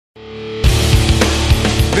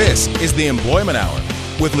This is the Employment Hour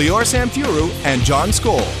with Lior Samfiru and John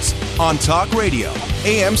Scholes on Talk Radio,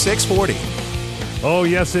 AM 640. Oh,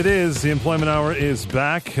 yes, it is. The Employment Hour is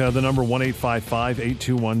back. The number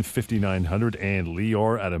 1-855-821-5900 and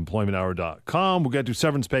Lior at employmenthour.com. We'll get to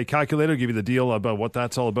Severance Pay Calculator, give you the deal about what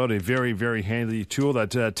that's all about. A very, very handy tool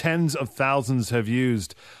that tens of thousands have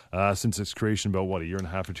used since its creation about, a year and a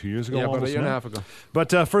half or 2 years ago? Yeah, about a year and a half ago.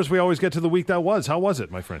 But first, we always get to the week that was. How was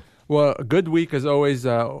it, my friend? Well, a good week as always,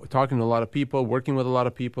 talking to a lot of people, working with a lot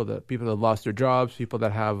of people, the people that lost their jobs, people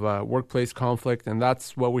that have workplace conflict, and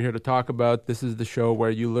that's what we're here to talk about. This is the show where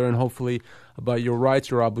you learn, hopefully, about your rights,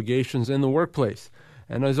 your obligations in the workplace.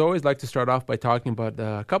 And as always, I'd like to start off by talking about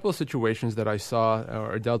a couple of situations that I saw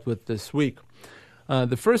or dealt with this week.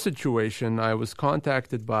 The first situation, I was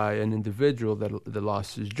contacted by an individual that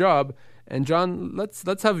lost his job. And John,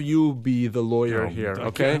 let's have you be the lawyer here,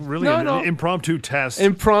 okay? Really, an impromptu test.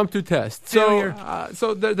 Impromptu test.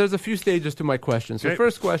 So, there's a few stages to my questions. So, okay.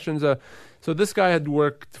 First questions. So this guy had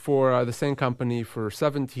worked for the same company for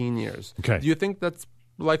 17 years. Okay. Do you think that's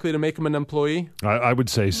likely to make him an employee? I would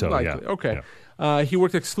say so. Likely. Yeah. Okay. Yeah. He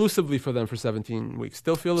worked exclusively for them for 17 weeks.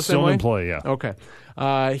 Still feel the same Still way? an employee, yeah. Okay.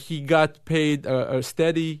 He got paid a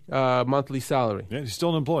steady monthly salary. Yeah, he's still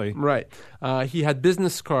an employee. Right. He had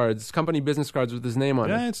business cards, company business cards with his name on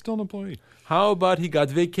it. Yeah, it's still an employee. How about he got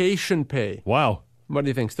vacation pay? Wow. What do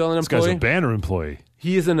you think? Still an This employee? guy's a banner employee.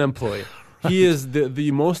 He is an employee. He is the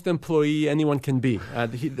most employee anyone can be.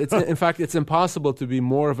 In fact, it's impossible to be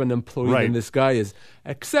more of an employee than this guy is,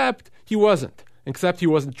 except he wasn't. Except he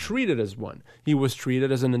wasn't treated as one. He was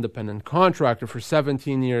treated as an independent contractor for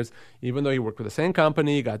 17 years, even though he worked for the same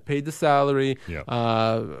company, got paid the salary,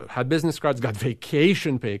 had business cards, got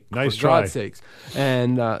vacation pay, nice for try. God's sakes.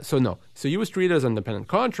 And so he was treated as an independent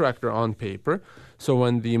contractor on paper. So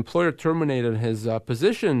when the employer terminated his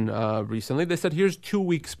position recently, they said, here's 2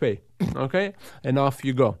 weeks' pay, okay? And off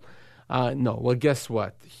you go. No, well, guess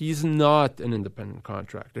what? He's not an independent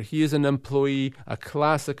contractor. He is an employee, a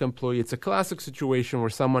classic employee. It's a classic situation where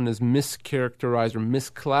someone is mischaracterized or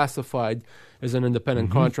misclassified as an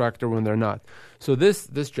independent contractor when they're not. So this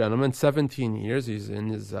gentleman, 17 years, he's in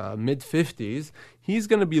his mid-50s, he's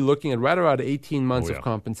going to be looking at right around 18 months of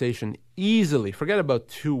compensation easily. Forget about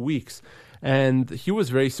 2 weeks. And he was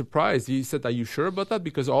very surprised. He said, are you sure about that?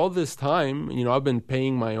 Because all this time, I've been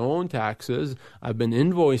paying my own taxes. I've been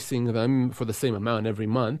invoicing them for the same amount every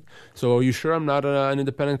month. So are you sure I'm not an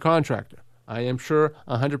independent contractor? I am sure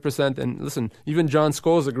 100%. And listen, even John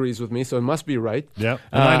Scholes agrees with me, so it must be right. Yeah,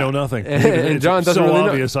 and I know nothing. And John doesn't so really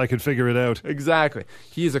obvious I could figure it out. Exactly.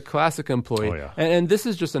 He is a classic employee. Oh, yeah. And this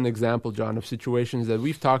is just an example, John, of situations that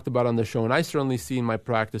we've talked about on the show, and I certainly see in my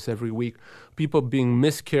practice every week, people being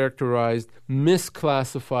mischaracterized,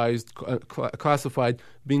 classified,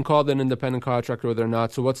 being called an independent contractor or they're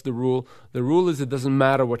not. So what's the rule? The rule is it doesn't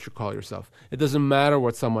matter what you call yourself. It doesn't matter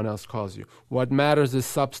what someone else calls you. What matters is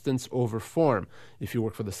substance over form. If you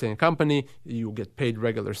work for the same company, you get paid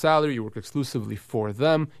regular salary, you work exclusively for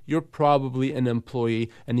them, you're probably an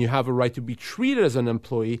employee, and you have a right to be treated as an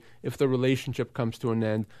employee if the relationship comes to an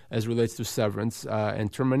end as relates to severance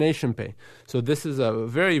and termination pay. So this is a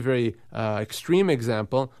very, very extreme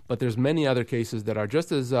example, but there's many other cases that are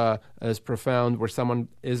just as profound where someone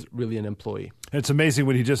is really an employee. It's amazing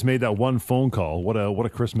when he just made that one phone call. What a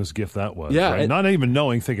Christmas gift that was. Yeah, right? Not even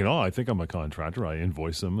knowing, thinking, I think I'm a contractor. I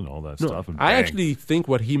invoice them and all that stuff. And I actually think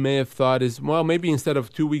what he may have thought is, well, maybe instead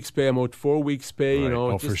of 2 weeks' pay, I'm owed 4 weeks' pay.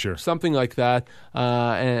 Right. For sure. Something like that.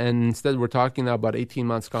 And instead, we're talking now about 18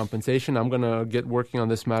 months compensation. I'm going to get working on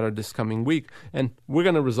this matter this coming week, and we're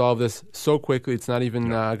going to resolve this so quickly. It's not even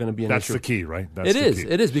going to be an issue. That's the key, right? It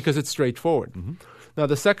is because it's straightforward. Mm-hmm. Now,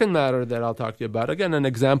 the second matter that I'll talk to you about, again, an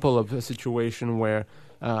example of a situation where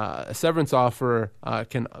a severance offer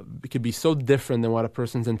can be so different than what a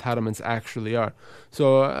person's entitlements actually are.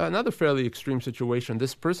 So another fairly extreme situation.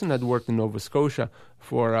 This person had worked in Nova Scotia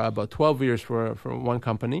for about 12 years for one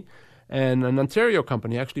company. And an Ontario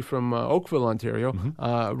company, actually from Oakville, Ontario,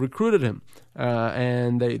 recruited him.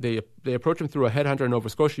 And they approached him through a headhunter in Nova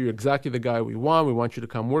Scotia. You're exactly the guy we want. We want you to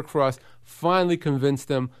come work for us. Finally convinced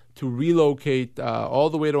him to relocate all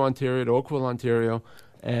the way to Oakville, Ontario,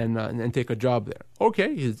 and take a job there.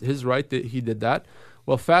 Okay, his right, he did that.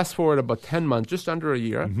 Well, fast forward about 10 months, just under a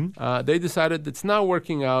year, they decided it's not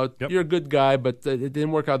working out. Yep. You're a good guy, but it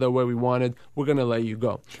didn't work out the way we wanted. We're going to let you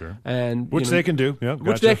go. Sure. And Which they can do. Yeah,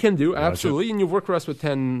 Which gotcha. they can do, Gotcha. absolutely. And you've worked for us for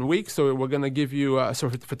 10 weeks, so we're going to give you,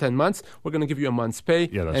 for 10 months, we're going to give you a month's pay.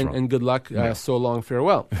 Yeah, that's wrong. And good luck, so long,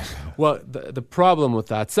 farewell. Well, the problem with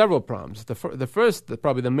that, several problems. The first,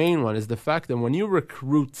 probably the main one, is the fact that when you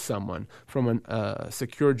recruit someone from a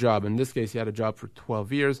secure job, in this case, you had a job for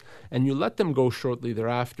 12 years, and you let them go shortly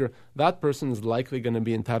thereafter, that person is likely going to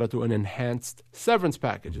be entitled to an enhanced severance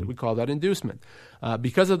package. We call that inducement,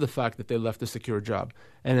 because of the fact that they left a secure job.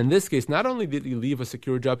 And in this case, not only did he leave a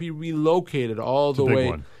secure job, he relocated all the a big way.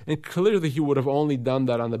 one. And clearly he would have only done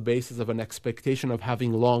that on the basis of an expectation of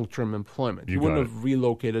having long-term employment. He wouldn't have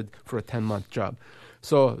relocated for a 10-month job.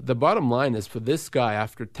 So the bottom line is, for this guy,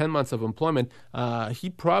 after 10 months of employment, he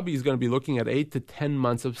probably is going to be looking at 8 to 10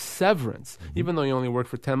 months of severance, even though he only worked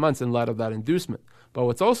for 10 months in light of that inducement. But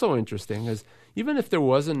what's also interesting is, even if there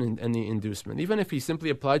wasn't any inducement, even if he simply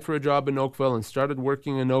applied for a job in Oakville and started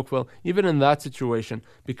working in Oakville, even in that situation,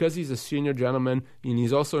 because he's a senior gentleman and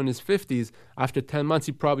he's also in his 50s, after 10 months,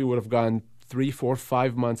 he probably would have gotten 3, 4,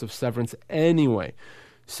 5 months of severance anyway.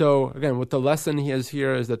 So, again, what the lesson he has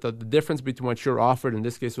here is that the difference between what you're offered, in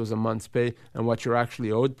this case was a month's pay, and what you're actually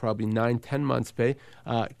owed, probably 9, 10 months' pay,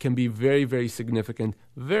 can be very, very significant.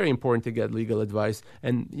 Very important to get legal advice.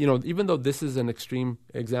 And, even though this is an extreme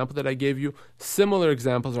example that I gave you, similar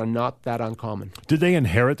examples are not that uncommon. Did they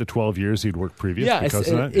inherit the 12 years he'd worked previous because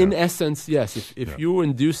of that? In essence, yes. If you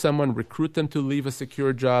induce someone, recruit them to leave a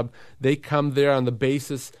secure job, they come there on the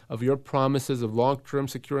basis of your promises of long-term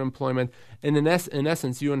secure employment, and in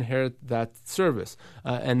essence, you inherit that service.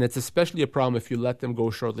 And it's especially a problem if you let them go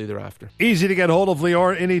shortly thereafter. Easy to get hold of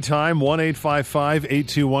Lior anytime,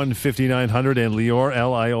 1-855-821-5900, and Lior,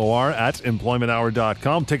 Lior, at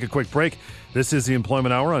employmenthour.com. Take a quick break. This is the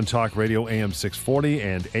Employment Hour on Talk Radio AM 640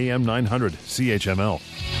 and AM 900 CHML.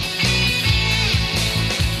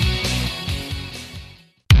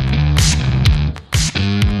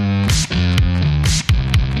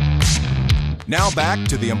 Now back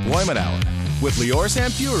to the Employment Hour with Lior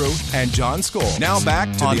Samfiru and John Scholes. Now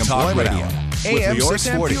back to the Employment Hour with Lior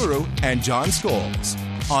Samfiru and John Scholes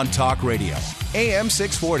on Talk Radio AM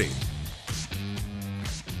 640.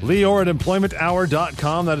 Lior at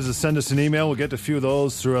employmenthour.com. That is to send us an email. We'll get to a few of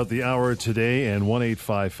those throughout the hour today. And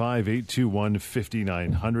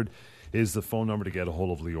 1-855-821-5900 is the phone number to get a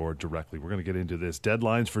hold of Lior directly. We're going to get into this.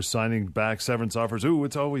 Deadlines for signing back severance offers. Ooh,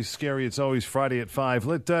 it's always scary. It's always Friday at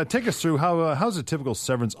 5. Take us through how's a typical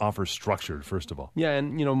severance offer structured, first of all? Yeah,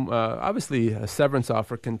 and obviously a severance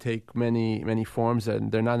offer can take many forms,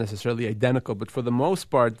 and they're not necessarily identical. But for the most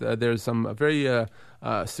part, there's some very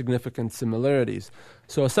significant similarities.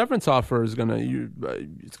 So a severance offer is going to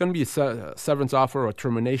be a severance offer or a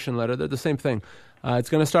termination letter. They're the same thing.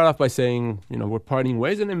 It's going to start off by saying, we're parting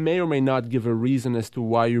ways, and it may or may not give a reason as to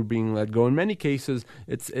why you're being let go. In many cases,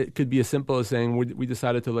 it could be as simple as saying, we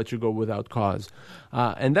decided to let you go without cause.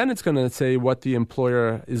 And then it's going to say what the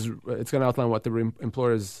employer is, it's going to outline what the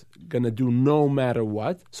employer is going to do no matter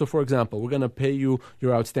what. So, for example, we're going to pay you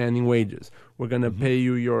your outstanding wages. We're going to pay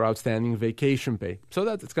you your outstanding vacation pay. So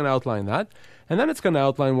it's going to outline that. And then it's going to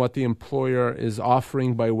outline what the employer is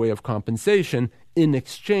offering by way of compensation in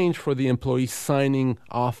exchange for the employee signing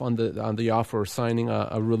off on the offer, or signing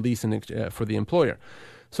a release for the employer.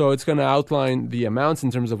 So it's going to outline the amounts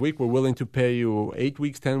in terms of week. We're willing to pay you 8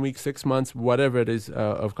 weeks, 10 weeks, 6 months, whatever it is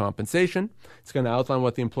of compensation. It's going to outline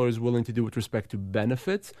what the employer is willing to do with respect to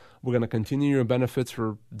benefits. We're going to continue your benefits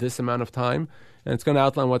for this amount of time. And it's going to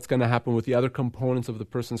outline what's going to happen with the other components of the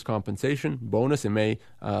person's compensation. Bonus, it may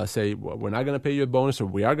say, we're not going to pay you a bonus, or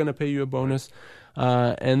we are going to pay you a bonus.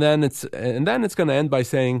 And then it's going to end by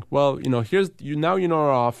saying, well, now you know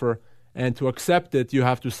our offer. And to accept it, you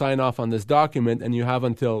have to sign off on this document, and you have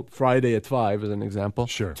until Friday at 5, as an example,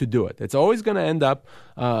 to do it. It's always going to end up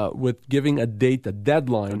with giving a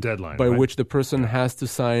deadline by which the person has to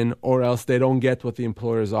sign, or else they don't get what the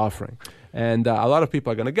employer is offering. And a lot of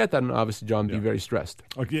people are going to get that, and obviously, John, be very stressed.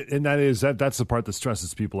 Okay, and that's the part that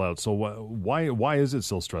stresses people out. So why is it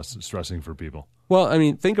still stressing for people? Well, I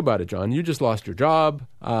mean, think about it, John. You just lost your job.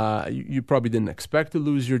 You probably didn't expect to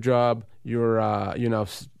lose your job. You're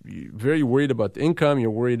very worried about the income. You're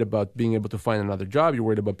worried about being able to find another job. You're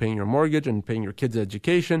worried about paying your mortgage and paying your kids'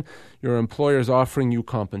 education. Your employer is offering you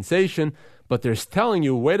compensation, but they're telling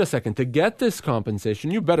you, wait a second, to get this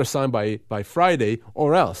compensation, you better sign by Friday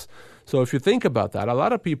or else. So if you think about that, a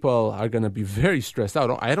lot of people are going to be very stressed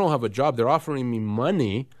out. I don't have a job. They're offering me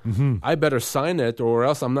money. I better sign it or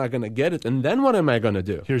else I'm not going to get it. And then what am I going to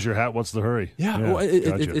do? Here's your hat. What's the hurry? Yeah, well,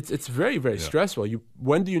 it's very, very stressful.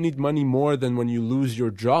 When do you need money more than when you lose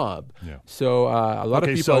your job? Yeah. So a lot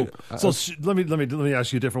of people... Let me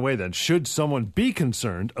ask you a different way then. Should someone be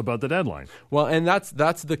concerned about the deadline? Well, and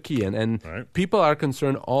that's the key. And right. People are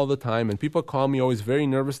concerned all the time. And people call me always very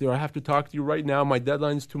nervously, or I have to talk to you right now. My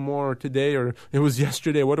deadline's tomorrow or today, or it was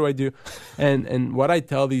yesterday. What do I do? And what I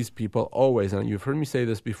tell these people always, and you've heard me say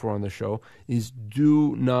this before on the show, is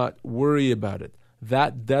do not worry about it.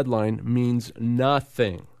 That deadline means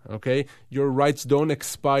nothing. Okay? Your rights don't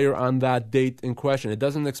expire on that date in question. It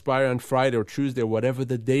doesn't expire on Friday or Tuesday or whatever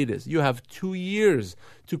the date is. You have 2 years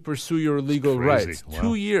to pursue your legal rights. Wow.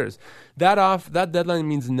 2 years. That deadline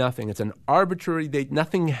means nothing. It's an arbitrary date.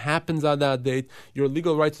 Nothing happens on that date. Your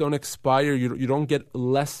legal rights don't expire. You don't get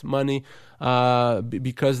less money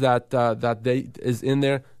because that date is in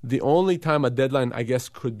there. The only time a deadline, I guess,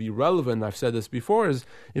 could be relevant, I've said this before, is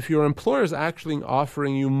if your employer is actually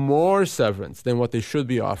offering you more severance than what they should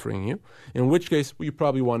be offering you, in which case you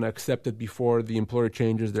probably want to accept it before the employer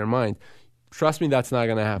changes their mind. Trust me, that's not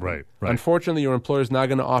going to happen. Right. Unfortunately, your employer is not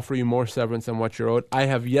going to offer you more severance than what you're owed. I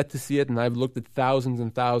have yet to see it, and I've looked at thousands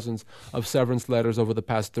and thousands of severance letters over the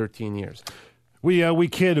past 13 years. We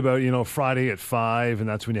kid about, Friday at 5, and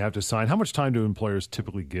that's when you have to sign. How much time do employers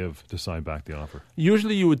typically give to sign back the offer?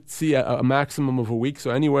 Usually you would see a maximum of a week,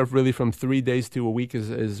 so anywhere really from 3 days to a week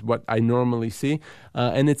is what I normally see.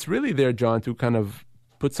 And it's really there, John, to kind of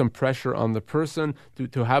put some pressure on the person,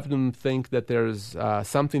 to have them think that there's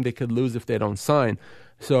something they could lose if they don't sign.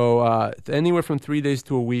 So anywhere from 3 days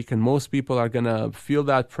to a week, and most people are going to feel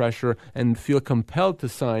that pressure and feel compelled to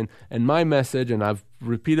sign. And my message, and I've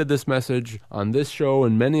repeated this message on this show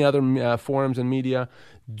and many other forums and media,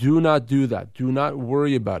 do not do that. Do not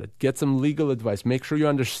worry about it. Get some legal advice. Make sure you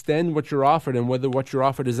understand what you're offered and whether what you're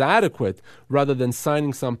offered is adequate, rather than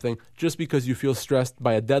signing something just because you feel stressed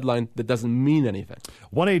by a deadline that doesn't mean anything.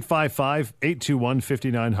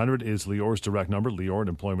 1-855-821-5900 is Lior's direct number, Lior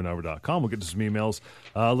at employmenthour.com. We'll get to some emails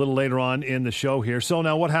a little later on in the show here. So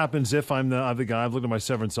now what happens if I'm the guy, I've looked at my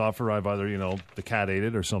severance offer, I've either, the cat ate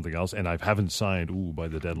it or something else, and I haven't signed by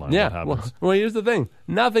the deadline. Yeah, what happens? Well, here's the thing.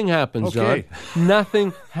 Nothing happens, okay. John.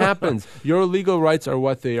 Nothing happens. Your legal rights are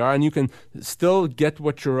what they are, and you can still get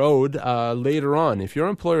what you're owed later on. If your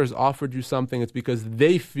employer has offered you something, it's because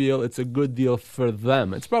they feel it's a good deal for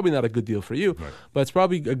them. It's probably not a good deal for you, right, but it's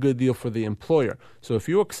probably a good deal for the employer. So if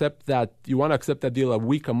you accept that, you want to accept that deal a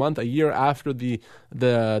week, a month, a year after the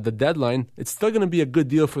deadline, it's still going to be a good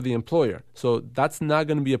deal for the employer. So that's not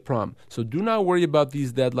going to be a problem. So do not worry about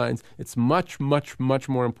these deadlines. It's much, much, much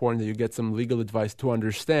more important that you get some legal advice to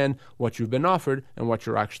understand what you've been offered and what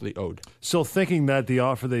you're actually owed. So thinking that the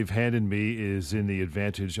offer they've handed me is in the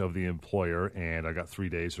advantage of the employer, and I got 3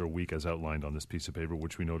 days or a week as outlined on this piece of paper,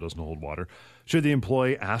 which we know doesn't hold water, should the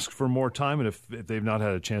employee ask for more time, and if they've not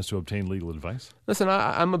had a chance to obtain legal advice? Listen,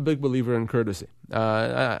 I'm a big believer in courtesy.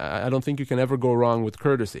 I don't think you can ever go wrong with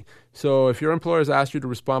courtesy. So if your employer has asked you to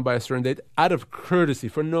respond by a certain date, out of courtesy,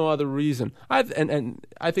 for no other reason, and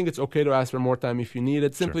I think it's okay to ask for more time if you need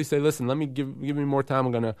it. Simply say, listen, let me give me more time.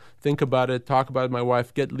 I'm going to think about it, talk about it with my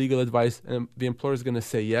wife, get legal advice, and the employer is going to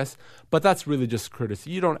say yes. But that's really just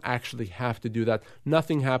courtesy. You don't actually have to do that.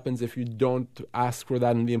 Nothing happens if you don't ask for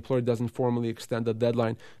that and the employer doesn't formally extend the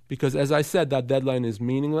deadline, because as I said, that deadline is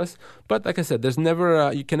meaningless. But like I said, there's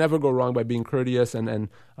never you can never go wrong by being courteous and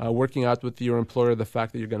working out with your employer the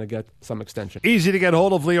fact that you're going to get some extension. Easy to get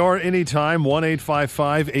hold of Lior anytime,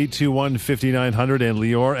 1-855-821-5900 and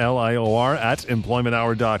Lior, Lior, at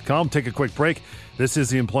employmenthour.com. Take a quick break. This is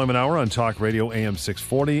the Employment Hour on Talk Radio AM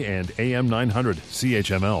 640 and AM 900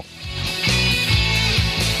 CHML.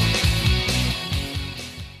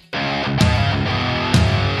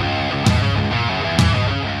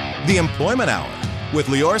 The Employment Hour with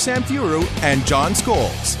Lior Samfiru and John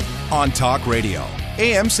Scholes on Talk Radio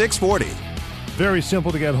AM 640. Very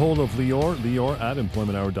simple to get hold of Lior at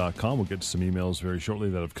employmenthour.com. We'll get to some emails very shortly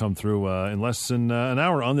that have come through in less than an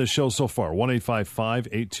hour on this show so far.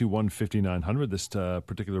 1-855-821-5900. This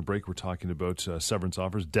particular break, we're talking about severance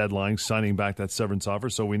offers, deadline, signing back that severance offer.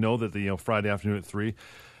 So we know that the Friday afternoon at 3,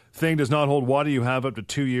 thing does not hold water, you have up to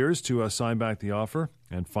 2 years to sign back the offer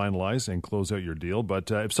and finalize and close out your deal.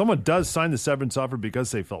 But if someone does sign the severance offer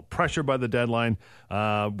because they felt pressured by the deadline,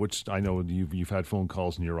 which I know you've had phone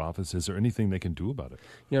calls in your office, is there anything they can do about it?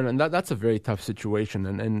 And that's a very tough situation.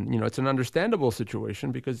 And it's an understandable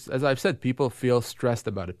situation because, as I've said, people feel stressed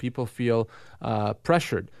about it. People feel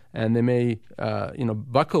pressured, and they may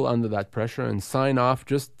buckle under that pressure and sign off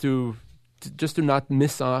just to not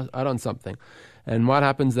miss out on something. And what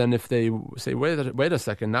happens then if they say, wait a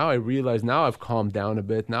second, now I realize, now I've calmed down a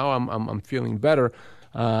bit, now I'm feeling better,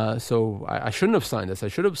 so I shouldn't have signed this, I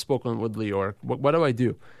should have spoken with Lior. What do I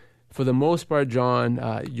do? For the most part, John,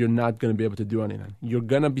 you're not going to be able to do anything. You're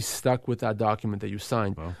going to be stuck with that document that you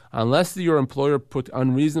signed. Wow. Unless your employer put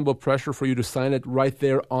unreasonable pressure for you to sign it right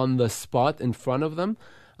there on the spot in front of them.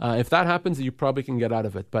 If that happens, you probably can get out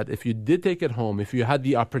of it. But if you did take it home, if you had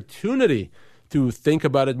the opportunity to think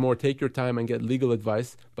about it more, take your time and get legal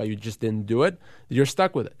advice, but you just didn't do it, you're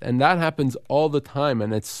stuck with it. And that happens all the time.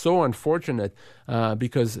 And it's so unfortunate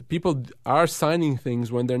because people are signing things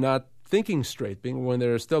when they're not thinking straight, when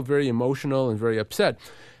they're still very emotional and very upset.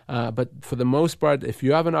 But for the most part, if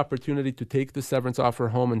you have an opportunity to take the severance offer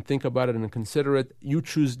home and think about it and consider it, you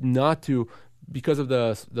choose not to because of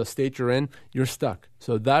the state you're in, you're stuck.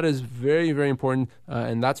 So that is very, very important,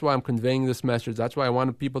 and that's why I'm conveying this message. That's why I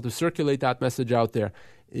want people to circulate that message out there.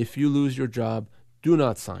 If you lose your job, do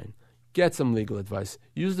not sign. Get some legal advice.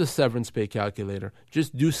 Use the severance pay calculator.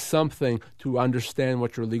 Just do something to understand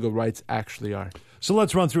what your legal rights actually are. So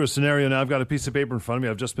let's run through a scenario now. I've got a piece of paper in front of me.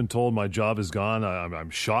 I've just been told my job is gone. I'm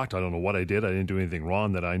shocked. I don't know what I did. I didn't do anything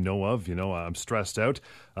wrong that I know of. I'm stressed out.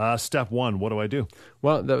 Step one, what do I do?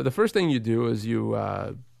 Well, the first thing you do is you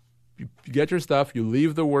get your stuff, you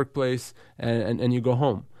leave the workplace, and you go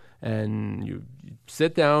home. And you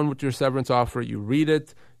sit down with your severance offer, you read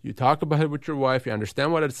it, you talk about it with your wife, you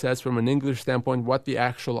understand what it says from an English standpoint, what the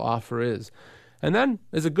actual offer is. And then,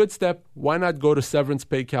 as a good step, why not go to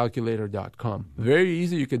severancepaycalculator.com? Very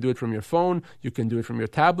easy. You can do it from your phone. You can do it from your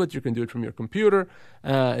tablet. You can do it from your computer.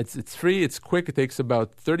 It's free. It's quick. It takes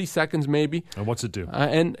about 30 seconds maybe. And what's it do?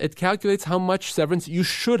 And it calculates how much severance you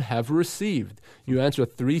should have received. You answer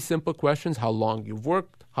 3 simple questions: how long you've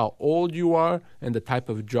worked, how old you are, and the type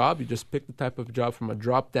of job. You just pick the type of job from a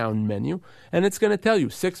drop-down menu. And it's going to tell you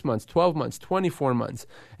 6 months, 12 months, 24 months.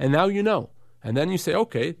 And now you know. And then you say,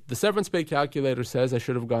 okay, the severance pay calculator says I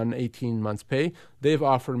should have gotten 18 months pay. They've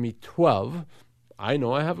offered me 12. I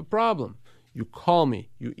know I have a problem. You call me.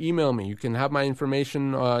 You email me. You can have my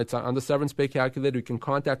information. It's on the severance pay calculator. You can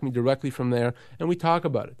contact me directly from there, and we talk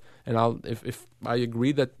about it. And if I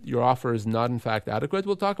agree that your offer is not, in fact, adequate,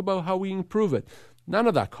 we'll talk about how we improve it. None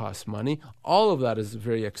of that costs money. All of that is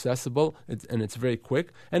very accessible, and it's very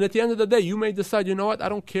quick. And at the end of the day, you may decide, you know what, I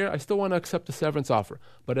don't care. I still want to accept the severance offer.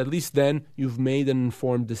 But at least then you've made an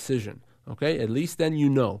informed decision. Okay, at least then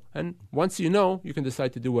you know. And once you know, you can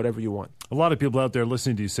decide to do whatever you want. A lot of people out there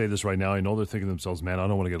listening to you say this right now, I know they're thinking to themselves, man, I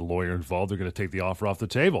don't want to get a lawyer involved. They're going to take the offer off the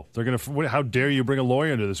table. They're going to, how dare you bring a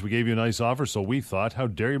lawyer into this? We gave you a nice offer, so we thought, how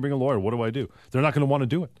dare you bring a lawyer? What do I do? They're not going to want to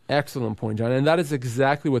do it. Excellent point, John. And that is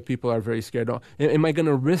exactly what people are very scared of. Am I going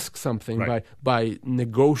to risk something right. by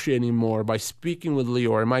negotiating more, by speaking with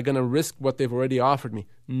Lior? Am I going to risk what they've already offered me?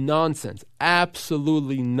 Nonsense.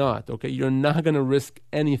 Absolutely not. Okay, you're not going to risk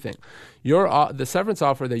anything. The severance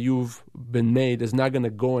offer that you've been made is not going to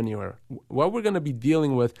go anywhere. What we're going to be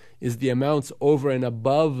dealing with is the amounts over and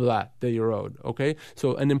above that you're owed. Okay,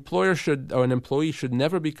 so an employer or an employee should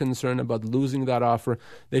never be concerned about losing that offer.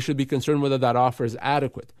 They should be concerned whether that offer is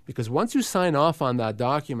adequate. Because once you sign off on that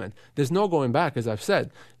document, there's no going back. As I've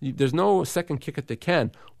said, there's no second kick at the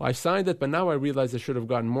can. Well, I signed it, but now I realize I should have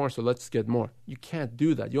gotten more, so let's get more. You can't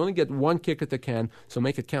do that. You only get one kick at the can, so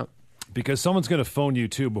make it count. Because someone's going to phone you,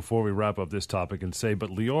 too, before we wrap up this topic and say, but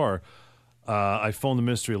Lior, I phoned the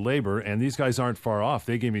Ministry of Labor, and these guys aren't far off.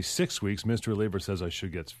 They gave me 6 weeks. Ministry of Labor says I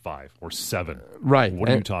should get 5 or 7. Right. What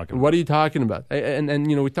are you talking about? What are you talking about? And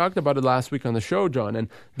we talked about it last week on the show, John, and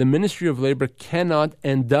the Ministry of Labor cannot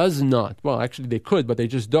and does not, well, actually they could, but they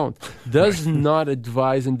just don't, does not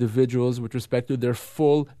advise individuals with respect to their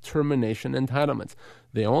full termination entitlements.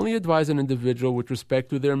 They only advise an individual with respect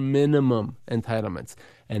to their minimum entitlements.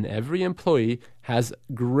 And every employee has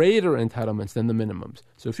greater entitlements than the minimums.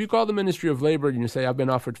 So if you call the Ministry of Labor and you say, I've been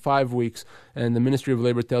offered 5 weeks, and the Ministry of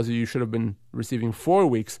Labor tells you you should have been receiving 4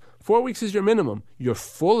 weeks, 4 weeks is your minimum. Your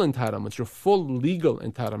full entitlements, your full legal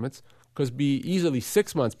entitlements, could be easily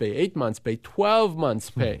 6 months pay, 8 months pay, 12 months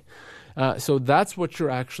pay. So that's what you're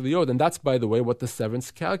actually owed. And that's, by the way, what the severance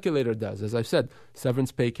calculator does. As I've said,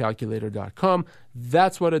 severancepaycalculator.com.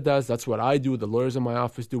 That's what it does. That's what I do. The lawyers in my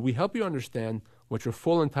office do. We help you understand what your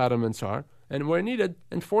full entitlements are, and where needed,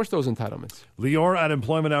 enforce those entitlements. Lior at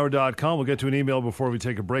employmenthour.com. We'll get to an email before we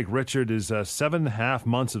take a break. Richard, is 7.5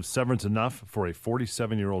 months of severance enough for a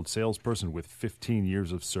 47-year-old salesperson with 15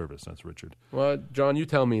 years of service? That's Richard. Well, John, you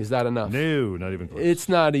tell me, is that enough? No, not even close. It's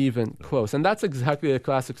not even close. And that's exactly a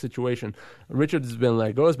classic situation. Richard has been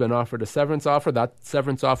let go, has been offered a severance offer. That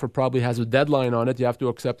severance offer probably has a deadline on it. You have to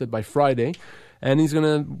accept it by Friday. And he's going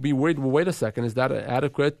to be worried, well, wait a second, is that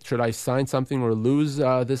adequate? Should I sign something or lose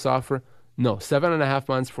this offer? No, 7.5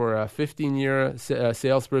 months for a 15-year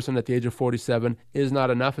salesperson at the age of 47 is not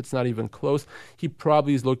enough. It's not even close. He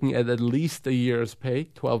probably is looking at least a year's pay,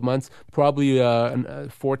 12 months, probably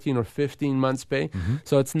 14 or 15 months pay. Mm-hmm.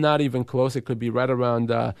 So it's not even close. It could be right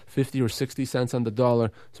around 50 or 60 cents on the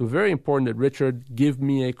dollar. So very important that Richard give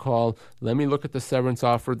me a call. Let me look at the severance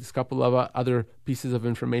offer. There's a couple of other pieces of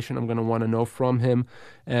information I'm going to want to know from him.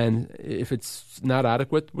 And if it's not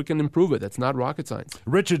adequate, we can improve it. That's not rocket science.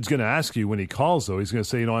 Richard's going to ask you when he calls, though, he's going to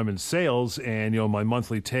say, I'm in sales and, my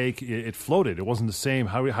monthly take, it floated. It wasn't the same.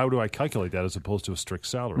 How do I calculate that as opposed to a strict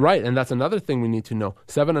salary? Right, and that's another thing we need to know.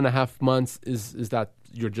 7.5 months, is that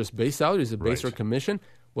your just base salary? Is it base or commission?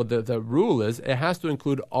 Well, the rule is it has to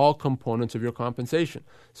include all components of your compensation.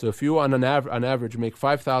 So if you, on average, make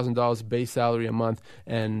 $5,000 base salary a month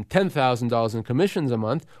and $10,000 in commissions a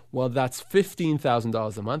month, well, that's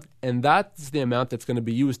 $15,000 a month, and that's the amount that's going to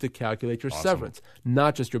be used to calculate your severance,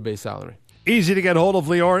 not just your base salary. Easy to get hold of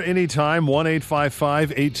Lior anytime,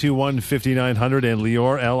 1-855-821-5900 and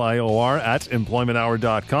Lior, L-I-O-R, at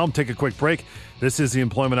employmenthour.com. Take a quick break. This is the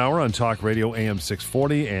Employment Hour on Talk Radio AM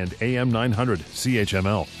 640 and AM 900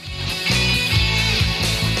 CHML.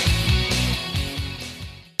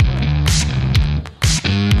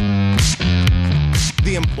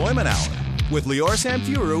 The Employment Hour with Lior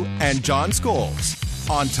Samfiru and John Scholes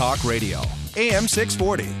on Talk Radio AM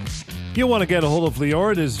 640. You want to get a hold of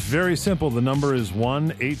Lior, it is very simple. The number is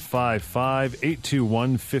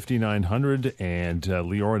 1-855-821-5900 and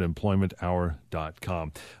Lior at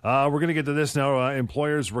employmenthour.com. We're going to get to this now.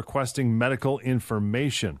 Employers requesting medical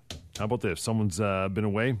information. How about this? Someone's been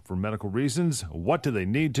away for medical reasons. What do they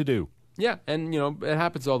need to do? Yeah, and, it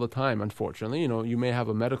happens all the time, unfortunately. You may have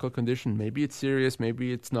a medical condition. Maybe it's serious,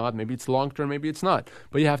 maybe it's not, maybe it's long-term, maybe it's not.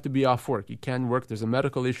 But you have to be off work. You can't work. There's a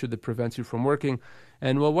medical issue that prevents you from working.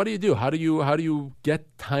 And, well, what do? How do you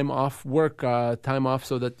get time off work, time off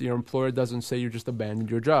so that your employer doesn't say you just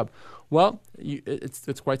abandoned your job? Well,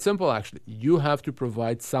 it's quite simple, actually. You have to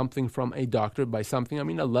provide something from a doctor. By something, I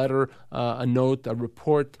mean a letter, a note, a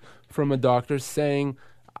report from a doctor saying,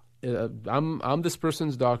 I'm this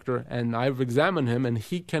person's doctor, and I've examined him, and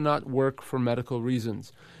he cannot work for medical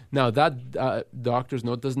reasons. Now, that doctor's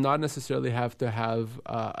note does not necessarily have to have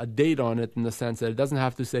a date on it, in the sense that it doesn't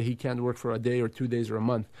have to say he can't work for a day or 2 days or a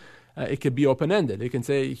month. It could be open-ended. It can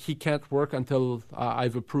say he can't work until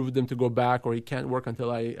I've approved him to go back, or he can't work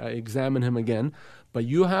until I examine him again. But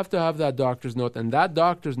you have to have that doctor's note, and that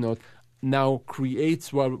doctor's note now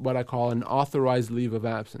creates what I call an authorized leave of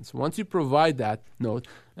absence. Once you provide that note,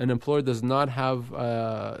 an employer does not have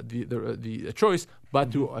the choice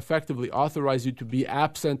but to effectively authorize you to be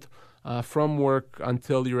absent from work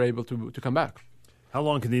until you're able to come back. How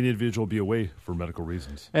long can the individual be away for medical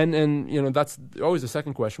reasons? And that's always the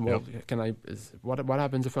second question. Well, what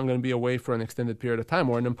happens if I'm going to be away for an extended period of time?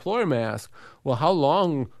 Or an employer may ask, well, how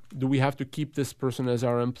long do we have to keep this person as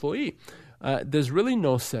our employee? There's really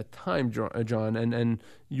no set time, John, and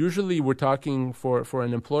usually we're talking for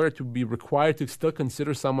an employer to be required to still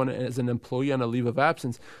consider someone as an employee on a leave of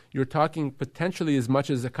absence. You're talking potentially as much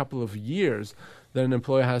as a couple of years that an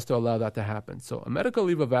employer has to allow that to happen. So a medical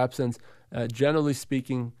leave of absence, generally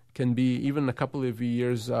speaking, can be even a couple of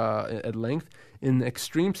years at length. In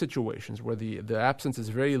extreme situations where the absence is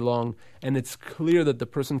very long and it's clear that the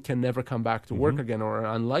person can never come back to work again, or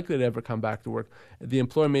are unlikely to ever come back to work, the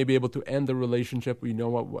employer may be able to end the relationship. We know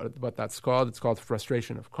what that's called. It's called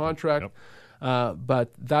frustration of contract. Yep. But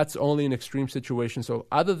that's only in extreme situations. So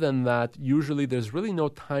other than that, usually there's really no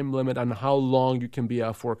time limit on how long you can be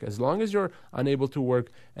off work. As long as you're unable to work,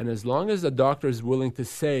 and as long as the doctor is willing to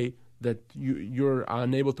say that you're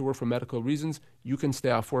unable to work for medical reasons, you can stay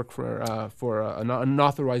off work for an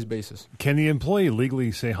unauthorized basis. Can the employee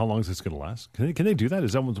legally say how long is this going to last? Can they do that?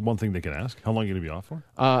 Is that one thing they can ask? How long are you going to be off for?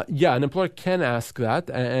 Yeah, an employer can ask that,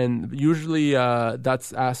 and usually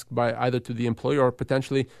that's asked by either to the employee, or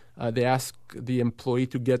potentially they ask the employee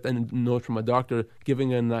to get a note from a doctor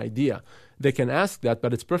giving an idea. they can ask that,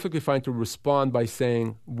 but it's perfectly fine to respond by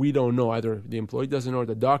saying, we don't know. Either the employee doesn't know or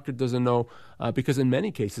the doctor doesn't know, because in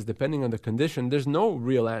many cases, depending on the condition, there's no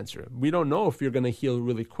real answer. We don't know if you're going to heal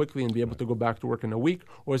really quickly and be able to go back to work in a week,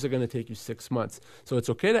 or is it going to take you 6 months? So it's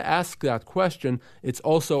okay to ask that question. It's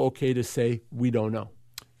also okay to say, we don't know.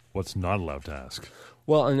 What's not allowed to ask?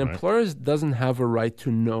 Well, an employer doesn't have a right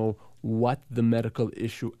to know what the medical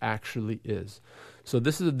issue actually is. So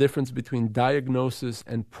this is the difference between diagnosis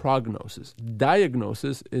and prognosis.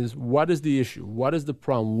 Diagnosis is, what is the issue? What is the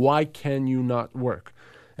problem? Why can you not work?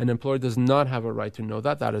 An employer does not have a right to know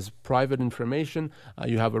that. That is private information.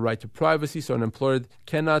 You have a right to privacy, so an employer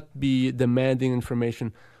cannot be demanding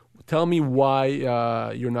information. Tell me why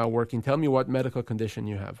you're not working. Tell me what medical condition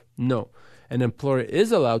you have. No. An employer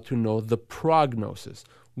is allowed to know the prognosis.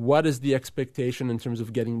 What is the expectation in terms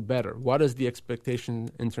of getting better? What is the expectation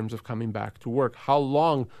in terms of coming back to work? How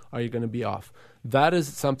long are you going to be off? That is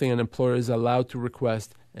something an employer is allowed to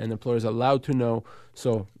request, and an employer is allowed to know.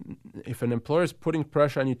 So if an employer is putting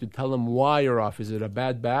pressure on you to tell them why you're off, is it a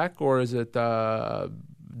bad back or is it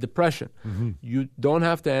depression? Mm-hmm. You don't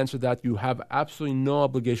have to answer that. You have absolutely no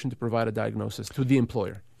obligation to provide a diagnosis to the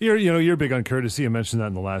employer. You're big on courtesy. I mentioned that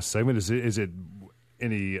in the last segment. Is it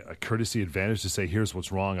any courtesy advantage to say, here's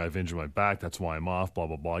what's wrong, I've injured my back, that's why I'm off, blah,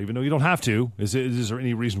 blah, blah, even though you don't have to? Is there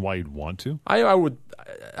any reason why you'd want to? I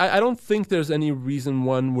don't think there's any reason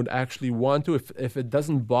one would actually want to. If it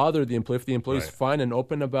doesn't bother the employee, if the employee is fine and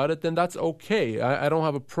open about it, then that's okay. I don't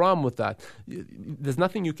have a problem with that. There's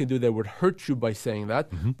nothing you can do that would hurt you by saying that.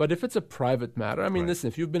 Mm-hmm. But if it's a private matter, listen,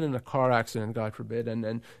 if you've been in a car accident, God forbid,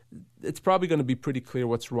 and it's probably going to be pretty clear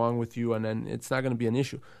what's wrong with you, and then it's not going to be an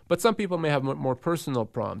issue. But some people may have more personal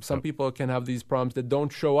problems. Some people can have these problems that don't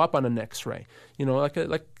show up on an X-ray,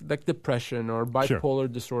 like depression or bipolar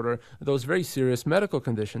disorder, those very serious medical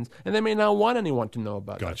conditions, and they may not want anyone to know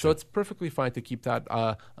about that. So it's perfectly fine to keep that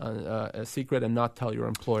a secret and not tell your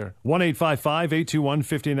employer.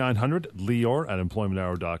 1-855-821-5900, Lior at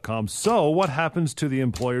employmenthour.com. So what happens to the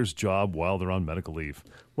employer's job while they're on medical leave?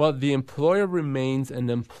 Well, the employer remains an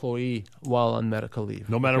employee while on medical leave.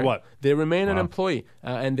 No matter what. They remain an employee,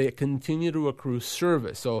 and they continue to accrue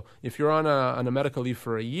service. So if you're on a medical leave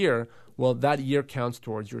for a year, well, that year counts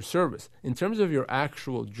towards your service. In terms of your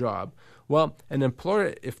actual job, well, an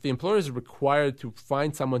employer, if the employer is required to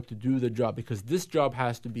find someone to do the job, because this job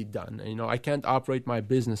has to be done, I can't operate my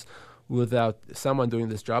business without someone doing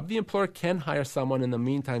this job, the employer can hire someone in the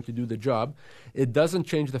meantime to do the job. It doesn't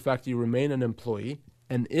change the fact that you remain an employee.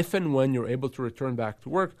 And if and when you're able to return back to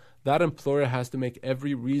work, that employer has to make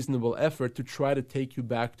every reasonable effort to try to take you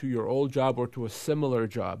back to your old job or to a similar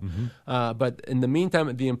job. Mm-hmm. But in the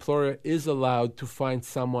meantime, the employer is allowed to find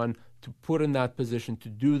someone to put in that position to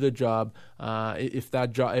do the job, if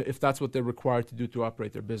that's what they're required to do to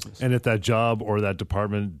operate their business. And if that job or that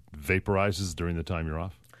department vaporizes during the time you're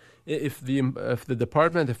off? If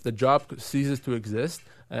the job ceases to exist,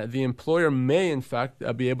 the employer may, in fact,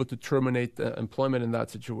 be able to terminate employment in that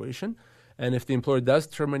situation. And if the employer does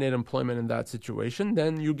terminate employment in that situation,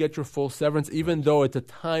 then you get your full severance, even though at the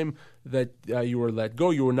time that you were let go,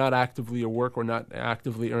 you were not actively at work or not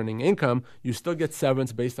actively earning income. You still get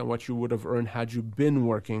severance based on what you would have earned had you been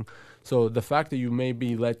working. So the fact that you may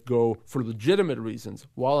be let go for legitimate reasons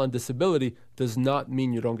while on disability does not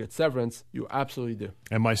mean you don't get severance. You absolutely do.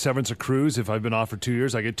 And my severance accrues. If I've been off for 2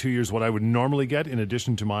 years, I get 2 years what I would normally get in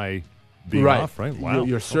addition to my being off, right? Wow.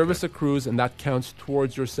 Your service accrues, and that counts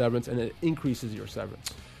towards your severance, and it increases your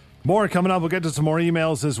severance. More coming up. We'll get to some more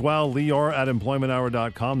emails as well. Lior at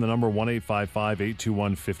employmenthour.com. The number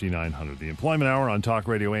 1-855-821-5900. The Employment Hour on Talk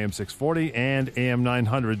Radio AM 640 and AM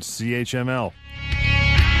 900 CHML.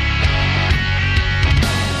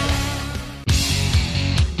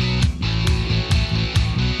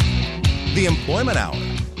 The Employment Hour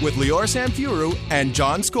with Lior Samfiru and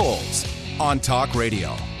John Scholes on Talk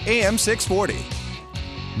Radio AM 640.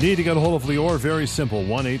 Need to get a hold of Lior? Very simple.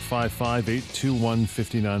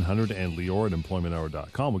 1-855-821-5900 and Lior at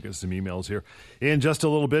employmenthour.com. We'll get some emails here in just a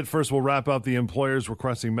little bit. First, we'll wrap up the employers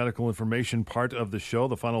requesting medical information part of the show.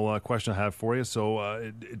 The final question I have for you. So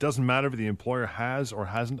it doesn't matter if the employer has or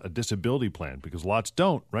hasn't a disability plan, because lots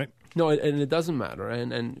don't, right? No, and it doesn't matter.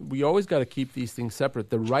 And we always got to keep these things separate.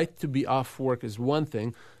 The right to be off work is one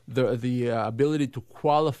thing. The ability to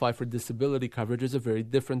qualify for disability coverage is a very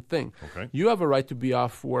different thing. Okay. You have a right to be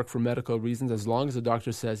off work for medical reasons as long as the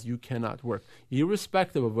doctor says you cannot work,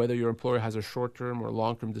 irrespective of whether your employer has a short-term or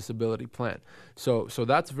long-term disability plan. So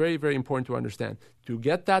that's very, very important to understand. To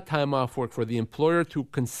get that time off work, for the employer to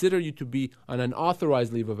consider you to be on an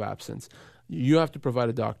authorized leave of absence, you have to provide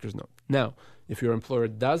a doctor's note. Now, if your employer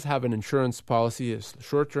does have an insurance policy, a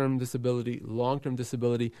short-term disability, long-term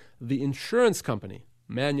disability, the insurance company,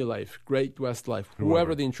 Manulife, Great West Life,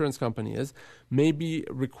 whoever the insurance company is, may be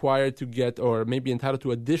required to get or may be entitled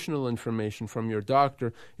to additional information from your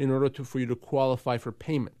doctor in order for you to qualify for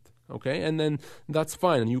payment. Okay, and then that's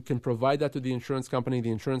fine. And you can provide that to the insurance company. The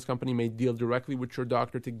insurance company may deal directly with your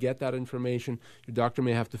doctor to get that information. Your doctor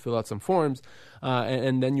may have to fill out some forms,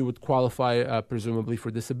 and then you would qualify presumably for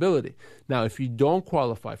disability. Now, if you don't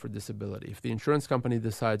qualify for disability, if the insurance company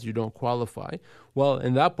decides you don't qualify, well,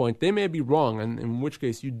 in that point, they may be wrong, and in which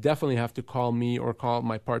case you definitely have to call me or call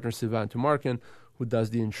my partner Sivan Tumarkin, who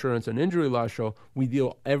does the insurance and injury law show. We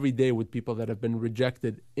deal every day with people that have been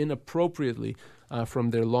rejected inappropriately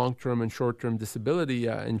from their long-term and short-term disability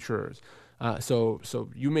insurers. So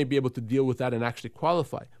you may be able to deal with that and actually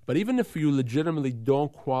qualify. But even if you legitimately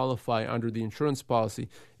don't qualify under the insurance policy,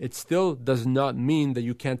 it still does not mean that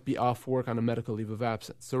you can't be off work on a medical leave of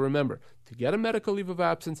absence. So remember, to get a medical leave of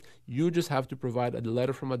absence, you just have to provide a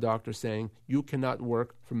letter from a doctor saying you cannot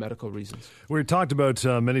work for medical reasons. We talked about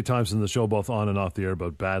many times in the show, both on and off the air,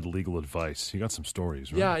 about bad legal advice. You got some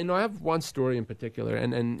stories, right? Yeah, I have one story in particular.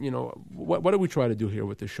 And what do we try to do here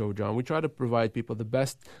with the show, John? We try to provide people the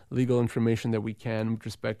best legal information that we can with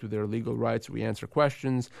respect to their legal rights. We answer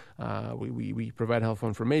questions. We provide helpful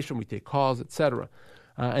information. We take calls, etc.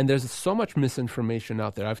 And there's so much misinformation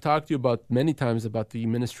out there. I've talked to you many times about the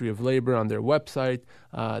Ministry of Labor on their website.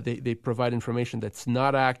 They provide information that's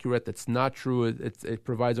not accurate, that's not true. It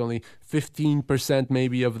provides only 15%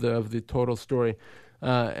 maybe of the total story.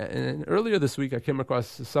 And earlier this week, I came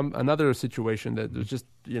across another situation that was just,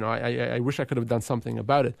 I wish I could have done something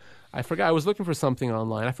about it. I forgot. I was looking for something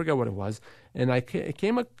online. I forgot what it was. And I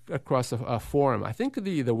came across a forum. I think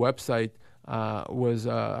the website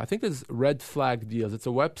I think it's Red Flag Deals. It's a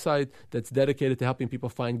website that's dedicated to helping people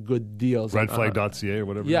find good deals. Redflag.ca or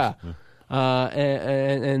whatever. Yeah.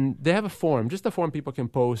 And they have a forum, just a forum people can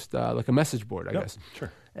post, like a message board, I guess.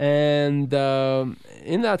 Sure. And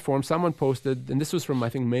in that forum, someone posted, and this was from, I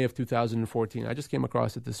think, May of 2014. I just came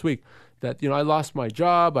across it this week, that, I lost my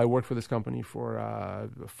job. I worked for this company for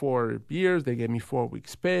 4 years. They gave me 4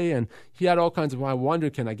 weeks' pay. And he had all kinds of, I wonder,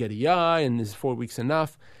 can I get EI? And is 4 weeks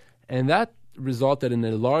enough? And that resulted in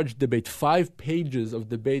a large debate, 5 pages of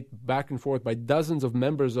debate back and forth by dozens of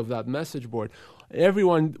members of that message board.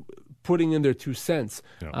 Everyone putting in their 2 cents,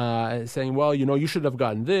 saying, well, you should have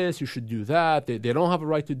gotten this, you should do that. They don't have a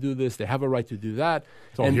right to do this, they have a right to do that.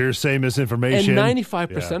 It's all hearsay, misinformation. And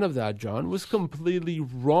 95% of that, John, was completely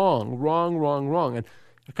wrong. And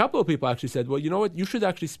a couple of people actually said, well, you know what, you should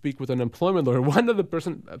actually speak with an employment lawyer. One of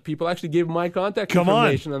the people actually gave my contact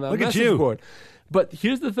information on that message board. But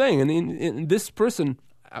here's the thing, and in this person,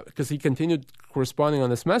 because he continued corresponding on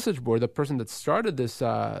this message board, the person that started this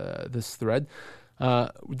thread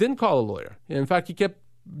didn't call a lawyer. In fact, he kept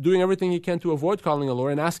doing everything he can to avoid calling a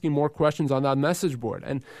lawyer and asking more questions on that message board.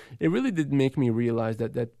 And it really did make me realize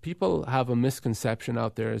that people have a misconception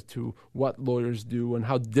out there as to what lawyers do and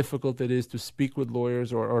how difficult it is to speak with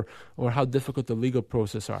lawyers or how difficult the legal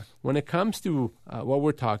process are. When it comes to what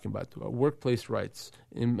we're talking about, workplace rights,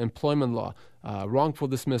 employment law, wrongful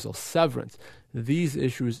dismissal, severance, these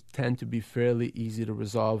issues tend to be fairly easy to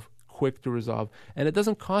resolve, quick to resolve, and it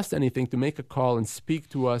doesn't cost anything to make a call and speak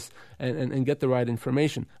to us and get the right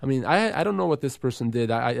information. I mean, I don't know what this person did.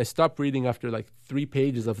 I stopped reading after like 3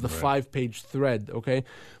 pages of the 5-page thread, okay?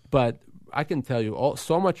 But I can tell you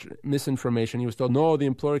so much misinformation. He was told, no, the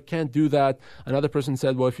employer can't do that. Another person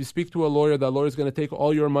said, well, if you speak to a lawyer, that lawyer's going to take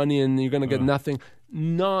all your money and you're going to get nothing.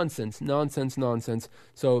 Nonsense.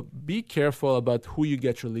 So be careful about who you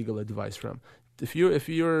get your legal advice from. If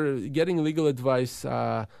you're getting legal advice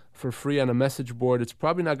for free on a message board, it's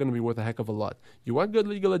probably not going to be worth a heck of a lot. You want good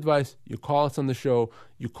legal advice, you call us on the show,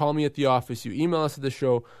 you call me at the office, you email us at the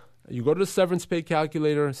show, you go to the Severance Pay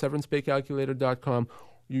Calculator, severancepaycalculator.com,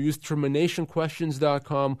 you use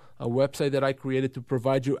terminationquestions.com, a website that I created to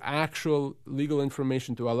provide you actual legal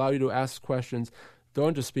information to allow you to ask questions.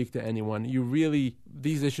 Don't just speak to anyone.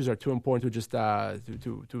 These issues are too important to just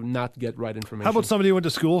to not get right information. How about somebody who went to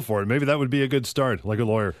school for it? Maybe that would be a good start, like a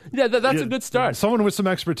lawyer. Yeah, that's a good start. Someone with some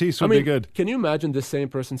expertise would be good. Can you imagine this same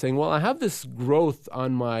person saying, well, I have this growth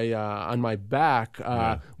on my back.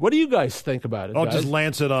 What do you guys think about it? Just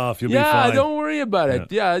lance it off. You'll be fine. Yeah, don't worry about it.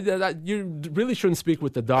 Yeah, you really shouldn't speak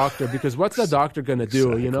with the doctor because what's the doctor going to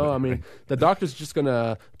do? Exactly. I mean, the doctor's just going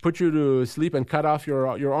to put you to sleep and cut off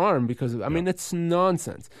your arm because, I mean, it's not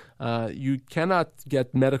nonsense. You cannot get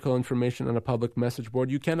medical information on a public message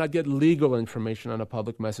board. You cannot get legal information on a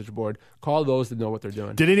public message board. Call those that know what they're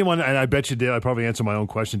doing. Did anyone, and I bet you did, I probably answered my own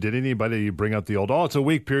question, did anybody bring up the old, it's a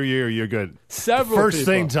week per year, you're good? First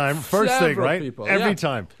thing, right? People. Every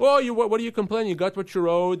time. Well, what do you complain? You got what you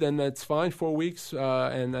owed, and it's fine, 4 weeks,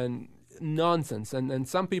 and nonsense. And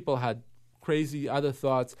some people had crazy other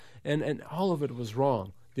thoughts, and all of it was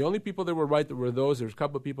wrong. The only people that were right that were those. There's a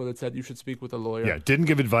couple of people that said you should speak with a lawyer. Yeah, didn't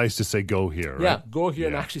give advice to say go here, right? Yeah, go here.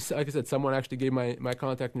 And actually, like I said, someone actually gave my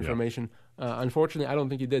contact information. Unfortunately, I don't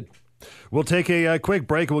think he did. We'll take a quick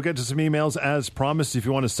break. We'll get to some emails as promised. If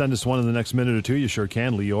you want to send us one in the next minute or two, you sure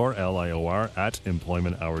can. Lior, L-I-O-R, at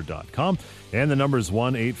employmenthour.com. And the number is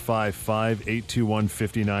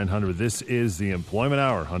 1-855-821-5900. This is the Employment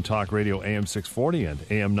Hour on Talk Radio AM 640 and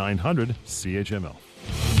AM 900 CHML.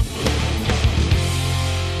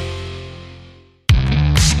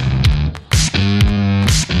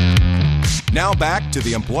 Now back to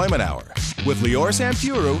the Employment Hour with Lior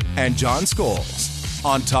Samfiru and John Scholes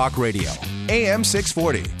on Talk Radio, AM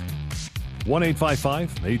 640.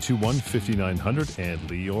 1-855-821-5900 and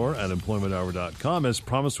Lior at employmenthour.com. As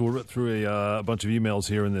promised, we'll rip through a bunch of emails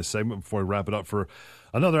here in this segment before we wrap it up for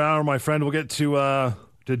another hour, my friend. We'll get to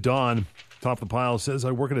Don, top of the pile, says,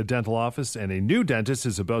 I work at a dental office and a new dentist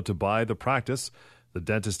is about to buy the practice. The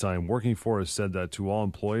dentist I'm working for has said that to all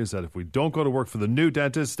employees that if we don't go to work for the new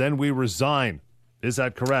dentist, then we resign. Is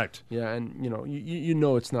that correct? Yeah, and you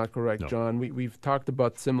know it's not correct, no. John. We've talked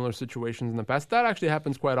about similar situations in the past. That actually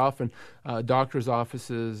happens quite often. Doctors'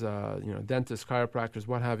 offices, dentists, chiropractors,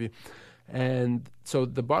 what have you. And so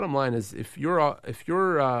the bottom line is, if you're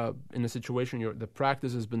in a situation, the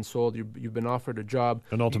practice has been sold, you've been offered a job,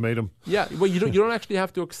 an ultimatum. Yeah, well, you don't actually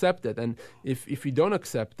have to accept it, and if you don't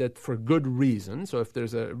accept it for good reason, so if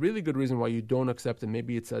there's a really good reason why you don't accept it,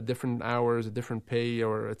 maybe it's a different hours, a different pay,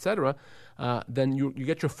 or etc., then you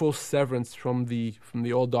get your full severance from the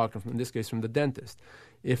old doctor, in this case from the dentist.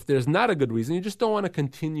 If there's not a good reason, you just don't want to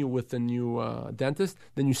continue with the new dentist,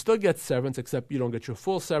 then you still get severance, except you don't get your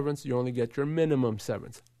full severance, you only get your minimum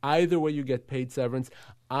severance. Either way, you get paid severance.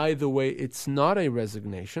 Either way, it's not a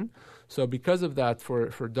resignation. So because of that, for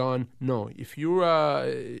Don, no. If you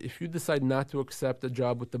decide not to accept a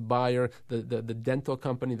job with the buyer, the dental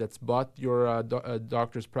company that's bought your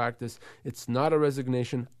doctor's practice, it's not a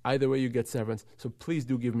resignation. Either way, you get severance. So please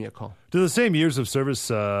do give me a call. Do the same years of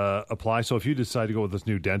service apply? So if you decide to go with this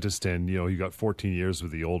new dentist and you got 14 years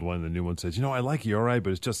with the old one, and the new one says, I like you, all right,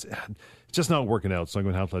 but it's just not working out, so I'm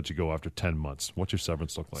going to have to let you go after 10 months. What's your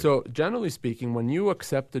severance look like? So generally speaking, when you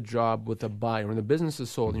accept a job with a buyer, when the business is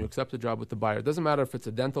sold and you accept a job with the buyer, it doesn't matter if it's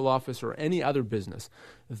a dental office or any other business,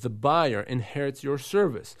 the buyer inherits your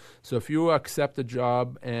service. So if you accept a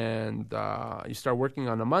job and you start working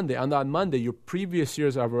on that Monday, your previous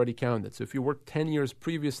years are already counted. So if you worked 10 years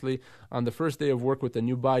previously, on the first day of work with the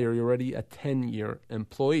new buyer, you're already a 10-year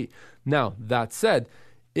employee. Now, that said,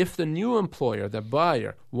 if the new employer, the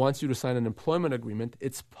buyer, wants you to sign an employment agreement,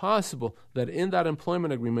 it's possible that in that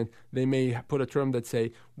employment agreement, they may put a term that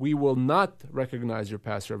say, we will not recognize your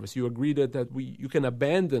past service. You agreed that you can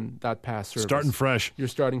abandon that past service. Starting fresh. You're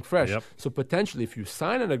starting fresh. Yep. So potentially, if you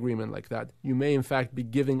sign an agreement like that, you may in fact be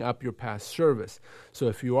giving up your past service. So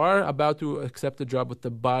if you are about to accept a job with the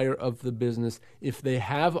buyer of the business, if they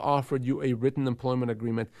have offered you a written employment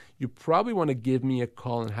agreement, you probably want to give me a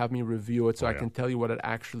call and have me review it so I can tell you what it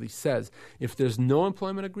actually says. If there's no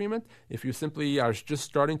employment agreement, if you simply are just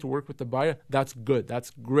starting to work with the buyer, that's good.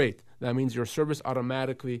 That's great. That means your service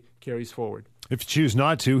automatically carries forward. If you choose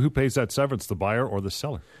not to, who pays that severance, the buyer or the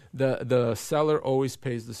seller? The seller always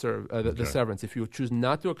pays the severance. If you choose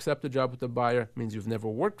not to accept a job with the buyer, it means you've never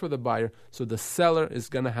worked for the buyer, so the seller is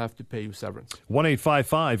going to have to pay you severance.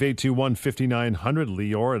 1-855-821-5900,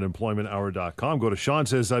 Lior at employmenthour.com. Go to Sean,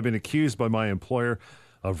 says, I've been accused by my employer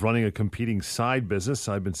of running a competing side business.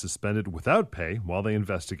 I've been suspended without pay while they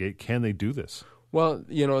investigate. Can they do this? Well,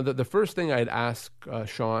 the first thing I'd ask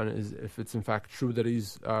Sean is if it's in fact true that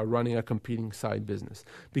he's running a competing side business.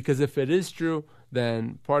 Because if it is true,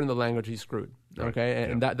 then, pardon the language, he's screwed. Okay,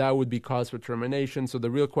 and that would be cause for termination. So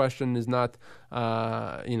the real question is not,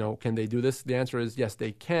 can they do this? The answer is yes,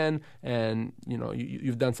 they can, and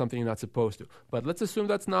you've done something you're not supposed to. But let's assume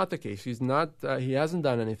that's not the case. He hasn't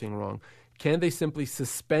done anything wrong. Can they simply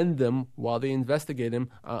suspend them while they investigate him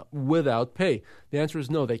without pay? The answer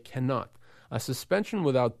is no, they cannot. A suspension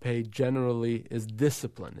without pay generally is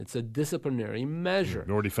discipline. It's a disciplinary measure.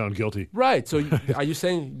 You're already found guilty. Right. So are you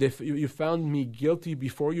saying if you found me guilty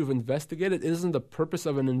before you've investigated? Isn't the purpose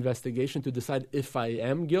of an investigation to decide if I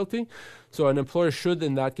am guilty? So an employer should,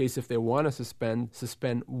 in that case, if they want to suspend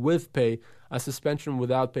with pay. a suspension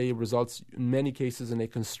without pay results in many cases in a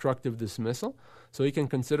constructive dismissal. So he can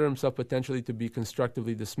consider himself potentially to be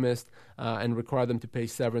constructively dismissed and require them to pay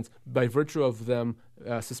severance by virtue of them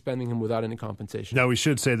suspending him without any compensation. Now, we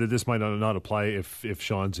should say that this might not apply if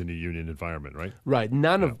Sean's in a union environment, right? Right.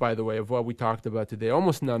 None of, by the way, of what we talked about today,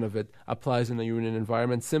 almost none of it applies in a union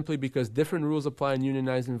environment simply because different rules apply in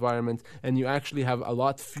unionized environments and you actually have a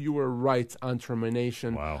lot fewer rights on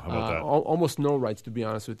termination. Wow, how about that? Almost no rights, to be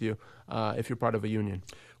honest with you, if you're part of a union.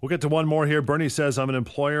 We'll get to one more here. Bernie says, I'm an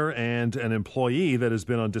employer and an employee that has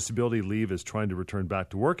been on disability leave is trying to return back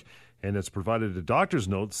to work and has provided a doctor's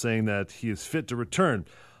note saying that he is fit to return.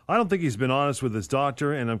 I don't think he's been honest with his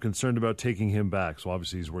doctor, and I'm concerned about taking him back. So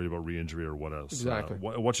obviously he's worried about re-injury or what else. Exactly.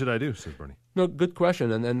 What should I do, says Bernie? No, good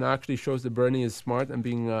question, and actually shows that Bernie is smart and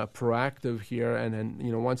being proactive here, and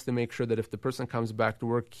wants to make sure that if the person comes back to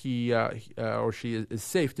work, he or she is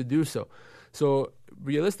safe to do so. So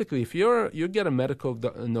realistically, if you get a medical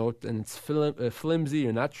note and it's flimsy,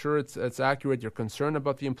 you're not sure it's accurate, you're concerned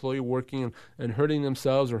about the employee working and hurting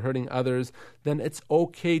themselves or hurting others, then it's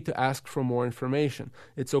okay to ask for more information.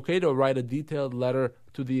 It's okay to write a detailed letter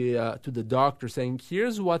to the doctor saying,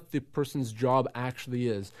 here's what the person's job actually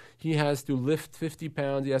is. He has to lift 50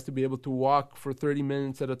 pounds. He has to be able to walk for 30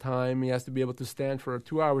 minutes at a time. He has to be able to stand for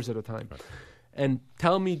 2 hours at a time. Right. And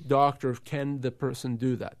tell me, doctor, can the person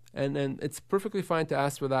do that? And it's perfectly fine to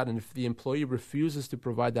ask for that. And if the employee refuses to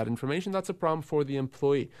provide that information, that's a problem for the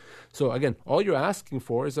employee. So again, all you're asking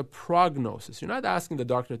for is a prognosis. You're not asking the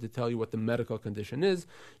doctor to tell you what the medical condition is.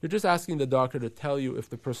 You're just asking the doctor to tell you if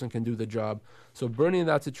the person can do the job. So Bernie in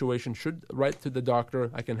that situation should write to the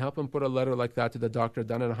doctor. I can help him put a letter like that to the doctor,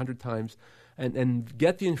 done it 100 times, and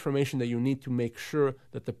get the information that you need to make sure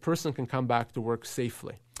that the person can come back to work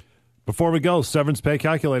safely. Before we go, severance pay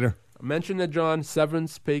calculator. I mentioned it, John,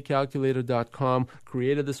 severancepaycalculator.com.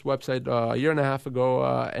 Created this website a year and a half ago,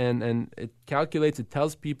 and it calculates, it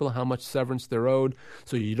tells people how much severance they're owed,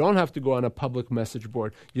 so you don't have to go on a public message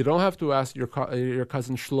board. You don't have to ask your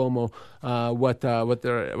cousin Shlomo what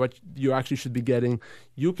you actually should be getting.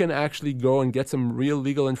 You can actually go and get some real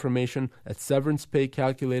legal information at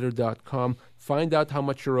severancepaycalculator.com. Find out how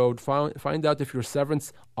much you're owed. Find out if your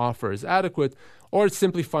severance offer is adequate, or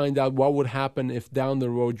simply find out what would happen if down the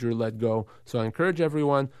road you're let go. So I encourage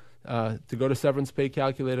everyone to go to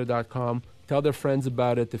severancepaycalculator.com. Tell their friends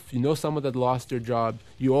about it. If you know someone that lost their job,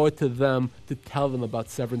 you owe it to them to tell them about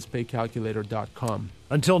severancepaycalculator.com.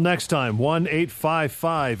 Until next time,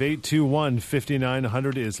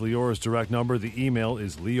 1-855-821-5900 is Lior's direct number. The email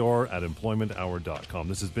is lior@employmenthour.com.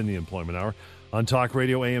 This has been the Employment Hour on Talk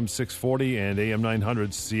Radio AM 640 and AM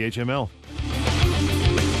 900 CHML.